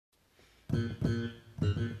Hey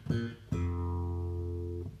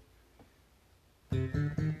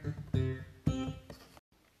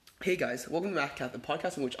guys, welcome to Math Catholic, the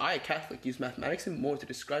podcast in which I, a Catholic, use mathematics and more to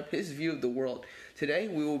describe his view of the world. Today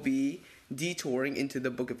we will be detouring into the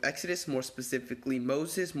book of Exodus, more specifically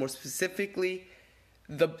Moses, more specifically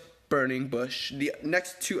the burning bush. The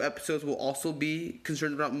next two episodes will also be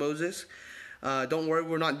concerned about Moses. Don't worry,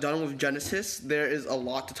 we're not done with Genesis. There is a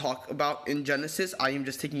lot to talk about in Genesis. I am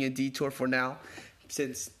just taking a detour for now,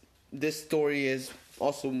 since this story is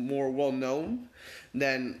also more well known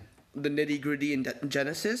than the nitty-gritty in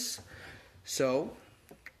Genesis. So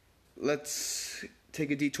let's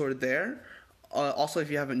take a detour there. Also,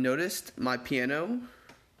 if you haven't noticed, my piano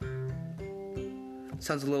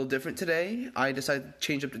sounds a little different today. I decided to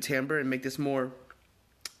change up the timbre and make this more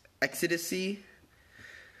Exodus-y.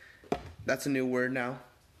 That's a new word now,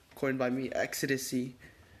 coined by me, Exodus-y.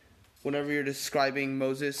 Whenever you're describing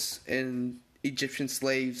Moses and Egyptian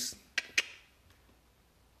slaves,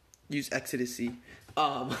 use Exodus-y.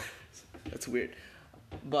 That's weird.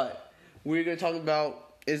 But we're going to talk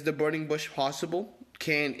about, is the burning bush possible?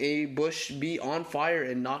 Can a bush be on fire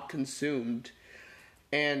and not consumed?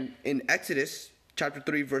 And in Exodus chapter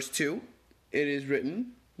 3 verse 2, it is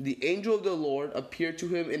written, "The angel of the Lord appeared to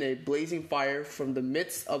him in a blazing fire from the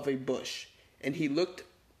midst of a bush. And he looked,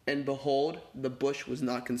 and behold, the bush was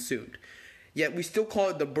not consumed." Yet we still call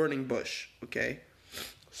it the burning bush, okay?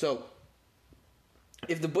 So,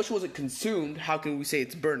 if the bush wasn't consumed, how can we say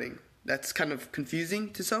it's burning? That's kind of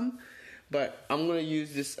confusing to some, but I'm going to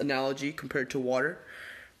use this analogy compared to water.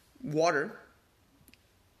 Water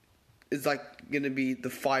is like going to be the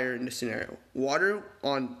fire in this scenario. Water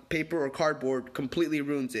on paper or cardboard completely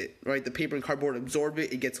ruins it, right? The paper and cardboard absorb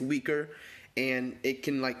it, it gets weaker, and it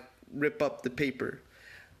can like rip up the paper.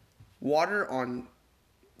 Water on,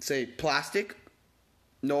 say, plastic,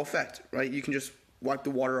 no effect, right? You can just wipe the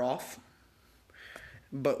water off.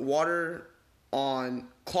 But water on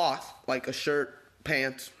cloth, like a shirt,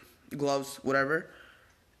 pants, gloves, whatever,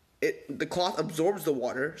 the cloth absorbs the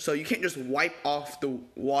water, so you can't just wipe off the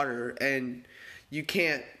water, and you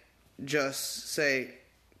can't just say,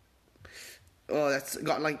 oh,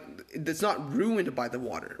 it's not ruined by the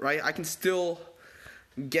water, right? I can still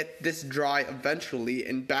get this dry eventually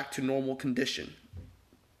and back to normal condition.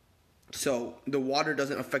 So the water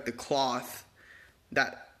doesn't affect the cloth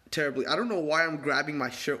that terribly. I don't know why I'm grabbing my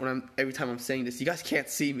shirt every time I'm saying this. You guys can't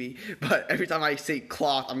see me, but every time I say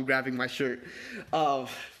cloth, I'm grabbing my shirt.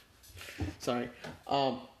 Sorry.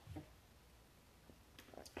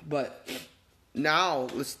 But now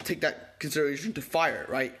let's take that consideration to fire,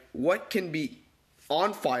 right? What can be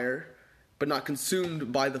on fire but not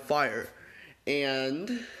consumed by the fire?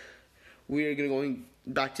 And we're going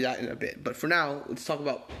back to that in a bit. But for now, let's talk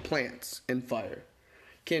about plants and fire.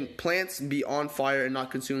 Can plants be on fire and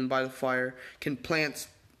not consumed by the fire? Can plants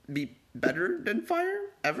be better than fire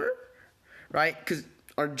ever? Right? Because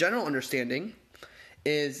our general understanding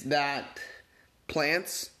is that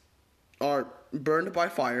plants are burned by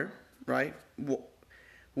fire, right?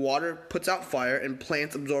 Water puts out fire and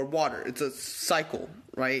plants absorb water. It's a cycle,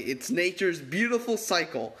 right? It's nature's beautiful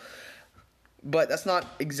cycle. But that's not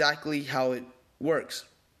exactly how it works,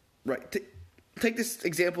 right? Take this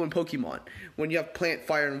example in Pokemon. When you have plant,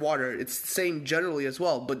 fire, and water, it's the same generally as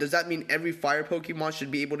well. But does that mean every fire Pokemon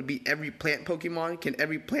should be able to beat every plant Pokemon? Can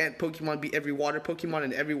every plant Pokemon beat every water Pokemon,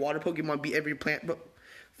 and every water Pokemon beat every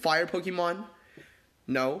fire Pokemon?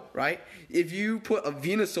 No, right? If you put a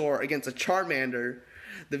Venusaur against a Charmander,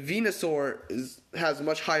 the Venusaur has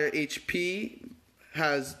much higher HP,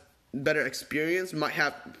 has better experience, might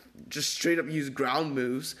have just straight up use ground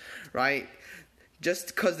moves, right? Just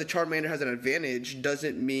because the Charmander has an advantage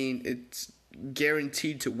doesn't mean it's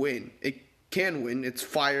guaranteed to win. It can win. Its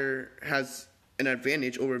fire has an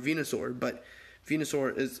advantage over Venusaur, but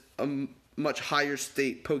Venusaur is a much higher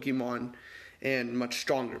state Pokemon and much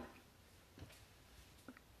stronger.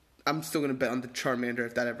 I'm still going to bet on the Charmander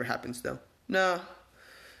if that ever happens, though. No,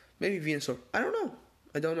 maybe Venusaur. I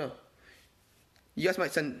don't know. You guys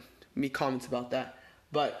might send me comments about that.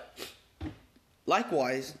 But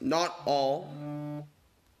likewise, not all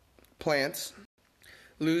plants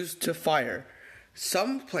lose to fire.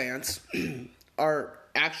 Some plants are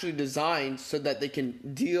actually designed so that they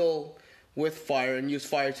can deal with fire and use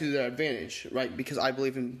fire to their advantage, right? Because I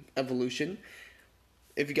believe in evolution.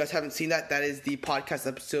 If you guys haven't seen that, that is the podcast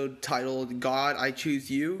episode titled God, I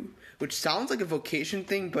Choose You, which sounds like a vocation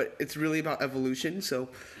thing, but it's really about evolution. So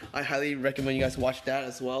I highly recommend you guys watch that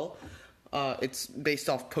as well. It's based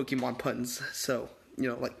off Pokemon puns. So,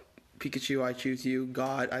 like Pikachu, I choose you.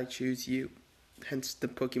 God, I choose you. Hence the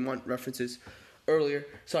Pokemon references earlier.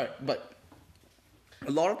 Sorry, but A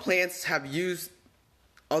lot of plants have used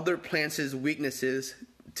other plants' weaknesses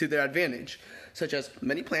to their advantage, such as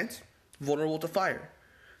many plants vulnerable to fire.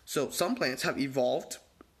 So some plants have evolved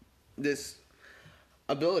this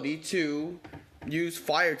ability to use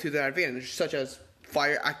fire to their advantage, such as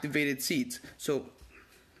fire-activated seeds. So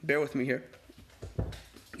bear with me here.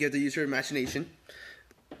 You have to use your imagination.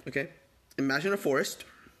 Okay? Imagine a forest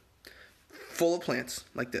full of plants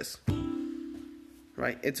like this.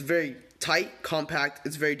 Right? It's very tight, compact,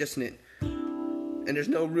 it's very dissonant. And there's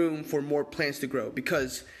no room for more plants to grow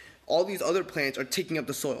because all these other plants are taking up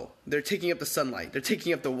the soil. They're taking up the sunlight. They're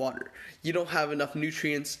taking up the water. You don't have enough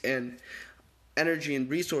nutrients and energy and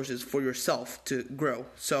resources for yourself to grow.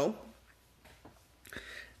 So,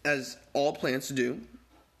 as all plants do,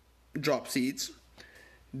 drop seeds.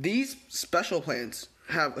 These special plants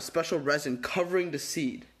have a special resin covering the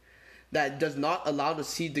seed that does not allow the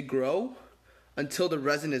seed to grow until the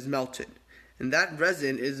resin is melted. And that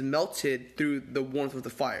resin is melted through the warmth of the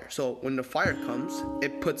fire. So when the fire comes,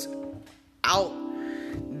 it puts out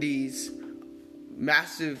these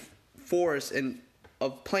massive forests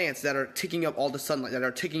of plants that are taking up all the sunlight, that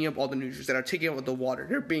are taking up all the nutrients, that are taking up all the water.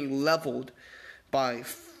 They're being leveled by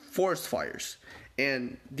forest fires.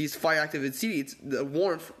 And these fire-activated seeds, the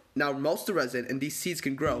warmth now melts the resin, and these seeds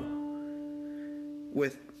can grow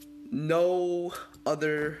with no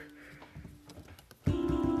other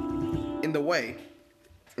in the way,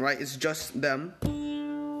 right? It's just them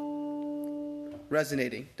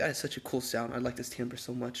resonating. That is such a cool sound. I like this timbre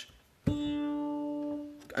so much.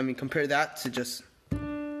 I mean, compare that to just,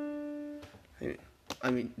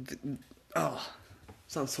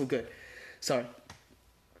 sounds so good. Sorry.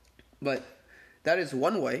 But that is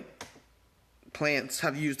one way plants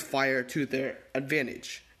have used fire to their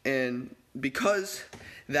advantage. And because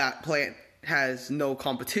that plant has no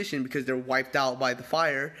competition because they're wiped out by the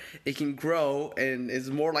fire, it can grow and is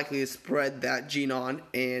more likely to spread that gene on,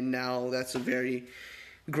 and now that's a very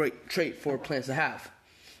great trait for plants to have.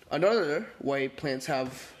 Another way plants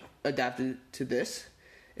have adapted to this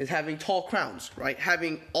is having tall crowns, right?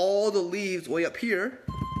 Having all the leaves way up here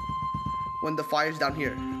when the fire's down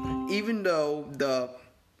here. Even though the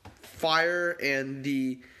fire and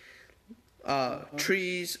the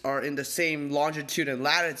trees are in the same longitude and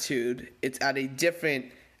latitude, it's at a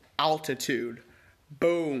different altitude.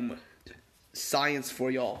 Boom. Science for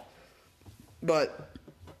y'all. But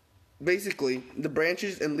basically, the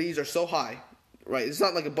branches and leaves are so high, right? It's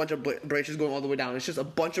not like a bunch of branches going all the way down. It's just a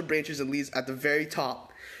bunch of branches and leaves at the very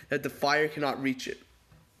top that the fire cannot reach it,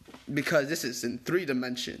 because this is in 3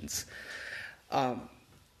 dimensions.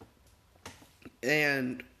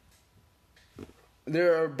 And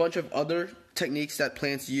there are a bunch of other techniques that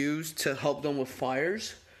plants use to help them with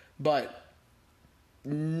fires, but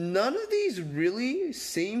none of these really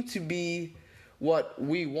seem to be what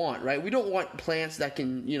we want, right? We don't want plants that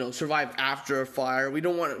can, survive after a fire. We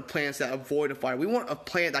don't want plants that avoid a fire. We want a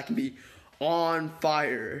plant that can be on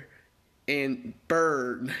fire and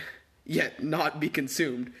burn, yet not be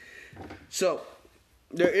consumed. So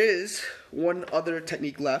there is one other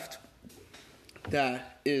technique left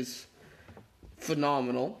that is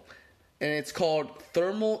phenomenal, and it's called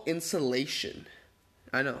thermal insulation.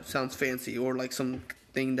 I know, sounds fancy, or like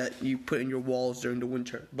something that you put in your walls during the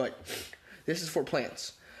winter, but this is for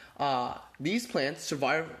plants. These plants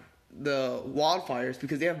survive the wildfires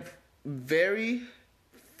because they have very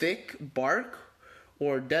thick bark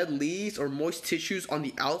or dead leaves or moist tissues on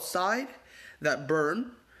the outside that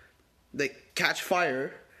burn, that catch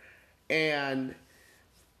fire, and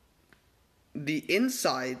the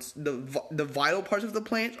insides, the vital parts of the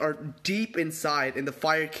plant are deep inside, and the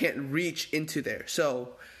fire can't reach into there.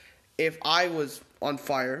 So if I were on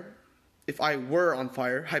fire,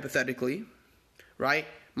 hypothetically, right,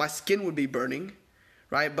 my skin would be burning,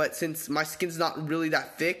 right? But since my skin's not really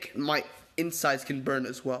that thick, my insides can burn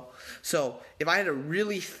as well. So if I had a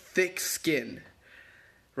really thick skin,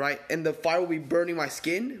 right, and the fire would be burning my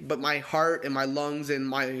skin, but my heart and my lungs and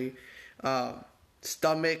my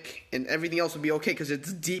stomach and everything else would be okay because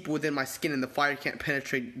it's deep within my skin and the fire can't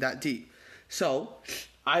penetrate that deep. So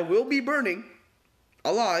I will be burning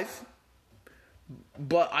alive,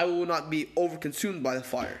 but I will not be overconsumed by the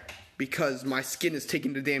fire because my skin is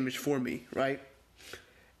taking the damage for me, right?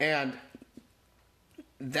 And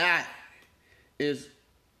that is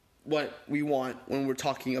what we want when we're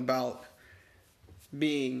talking about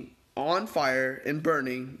being on fire and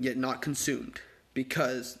burning yet not consumed,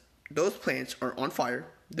 because those plants are on fire,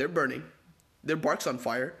 they're burning, their bark's on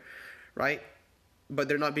fire, right? But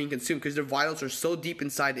they're not being consumed because their vitals are so deep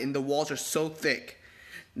inside and the walls are so thick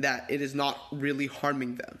that it is not really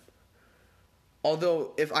harming them.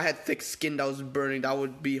 Although, if I had thick skin that was burning, that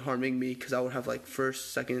would be harming me because I would have like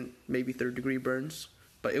first, second, maybe third degree burns.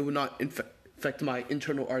 But it would not affect my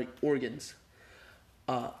internal organs.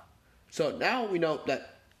 So now we know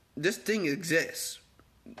that this thing exists.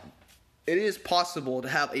 It is possible to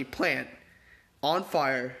have a plant on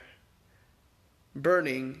fire,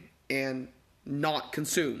 burning, and not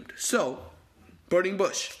consumed. So, burning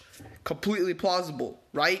bush, completely plausible,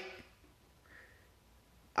 right?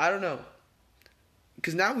 I don't know.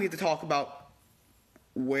 Because now we have to talk about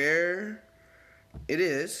where it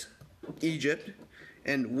is, Egypt,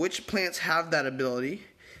 and which plants have that ability,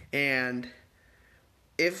 and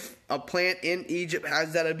if a plant in Egypt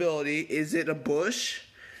has that ability, is it a bush?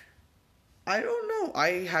 I don't know.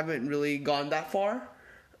 I haven't really gone that far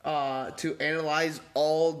to analyze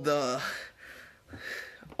all the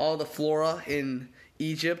flora in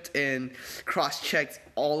Egypt and cross-checked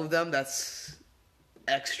all of them. That's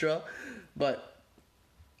extra, but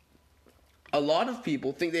a lot of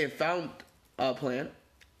people think they have found a plant.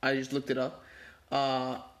 I just looked it up.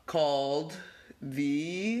 Called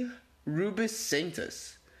the Rubus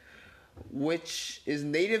sanctus, which is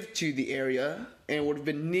native to the area and would have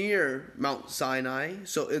been near Mount Sinai.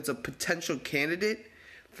 So it's a potential candidate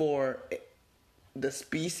for the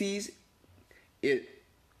species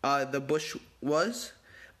the bush was,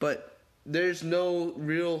 but there's no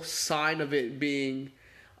real sign of it being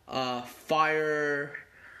fire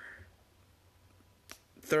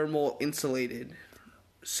thermal insulated.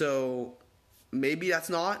 So maybe that's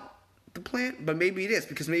not the plant, but maybe it is,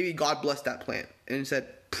 because maybe God blessed that plant and said,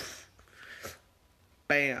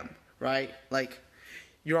 bam, right? Like,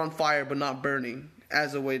 you're on fire but not burning,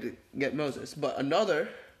 as a way to get Moses. But another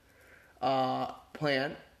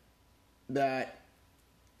plant that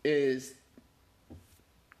is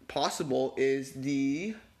possible is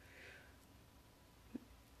the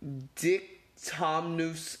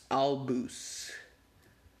Dictamnus albus.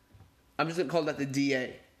 I'm just going to call that the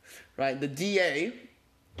DA, right? The DA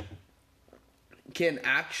can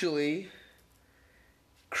actually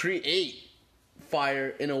create fire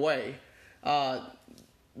in a way.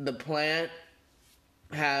 The plant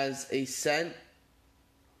has a scent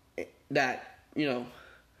that,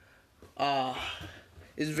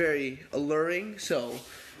 is very alluring, so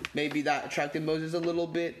maybe that attracted Moses a little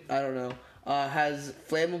bit. I don't know. Has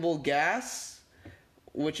flammable gas,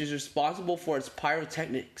 which is responsible for its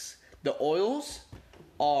pyrotechnics. The oils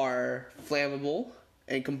are flammable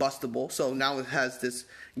and combustible, so now it has this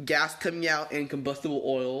gas coming out and combustible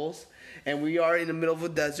oils. And we are in the middle of a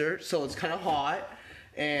desert, so it's kind of hot,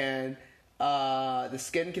 and the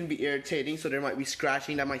skin can be irritating, so there might be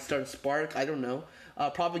scratching that might start a spark. I don't know.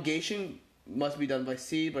 Propagation must be done by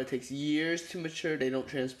seed, but it takes years to mature. They don't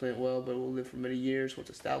transplant well, but it will live for many years once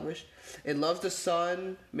established. It loves the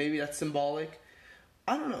sun. Maybe that's symbolic.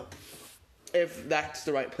 I don't know if that's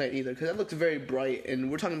the right plant either, because that looks very bright,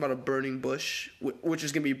 and we're talking about a burning bush, which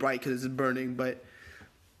is going to be bright because it's burning, but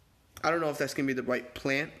I don't know if that's going to be the right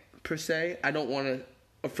plant per se. I don't want to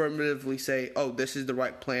affirmatively say, oh, this is the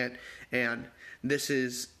right plant and this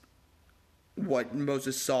is what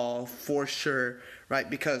Moses saw for sure, right?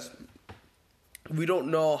 Because we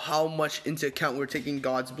don't know how much into account we're taking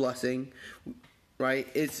God's blessing, right?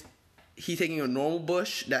 Is he taking a normal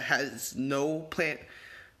bush that has no plant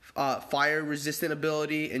fire resistant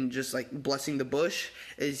ability and just like blessing the bush?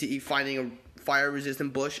 Is he finding a fire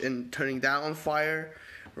resistant bush and turning that on fire,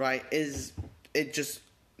 right?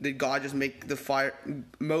 Did God just make the fire,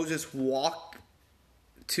 Moses walk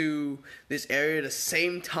to this area at the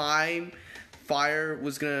same time fire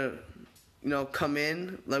was gonna come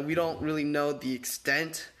in? Like, we don't really know the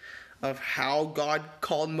extent of how God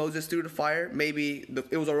called Moses through the fire. Maybe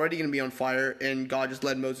it was already going to be on fire and God just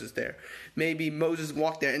led Moses there. Maybe Moses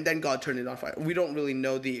walked there and then God turned it on fire. We don't really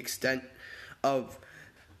know the extent of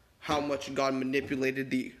how much God manipulated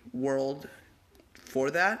the world for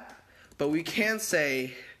that. But we can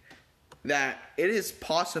say that it is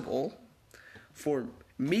possible for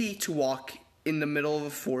me to walk in the middle of a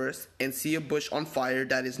forest and see a bush on fire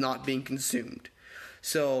that is not being consumed.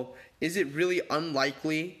 So, is it really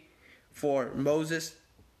unlikely for Moses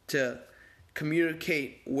to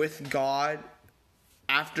communicate with God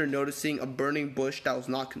after noticing a burning bush that was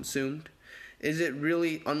not consumed? Is it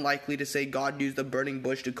really unlikely to say God used a burning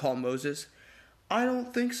bush to call Moses? I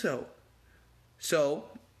don't think so. So,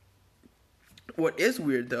 what is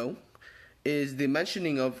weird though is the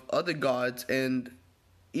mentioning of other gods and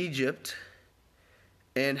Egypt,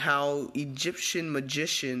 and how Egyptian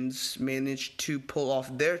magicians managed to pull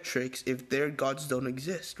off their tricks if their gods don't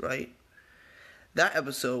exist, right? That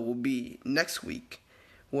episode will be next week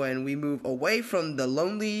when we move away from the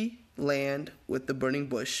lonely land with the burning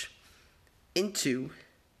bush into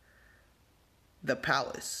the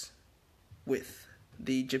palace with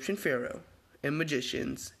the Egyptian pharaoh and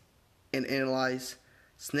magicians and analyze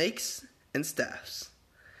snakes and staffs.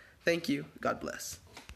 Thank you. God bless.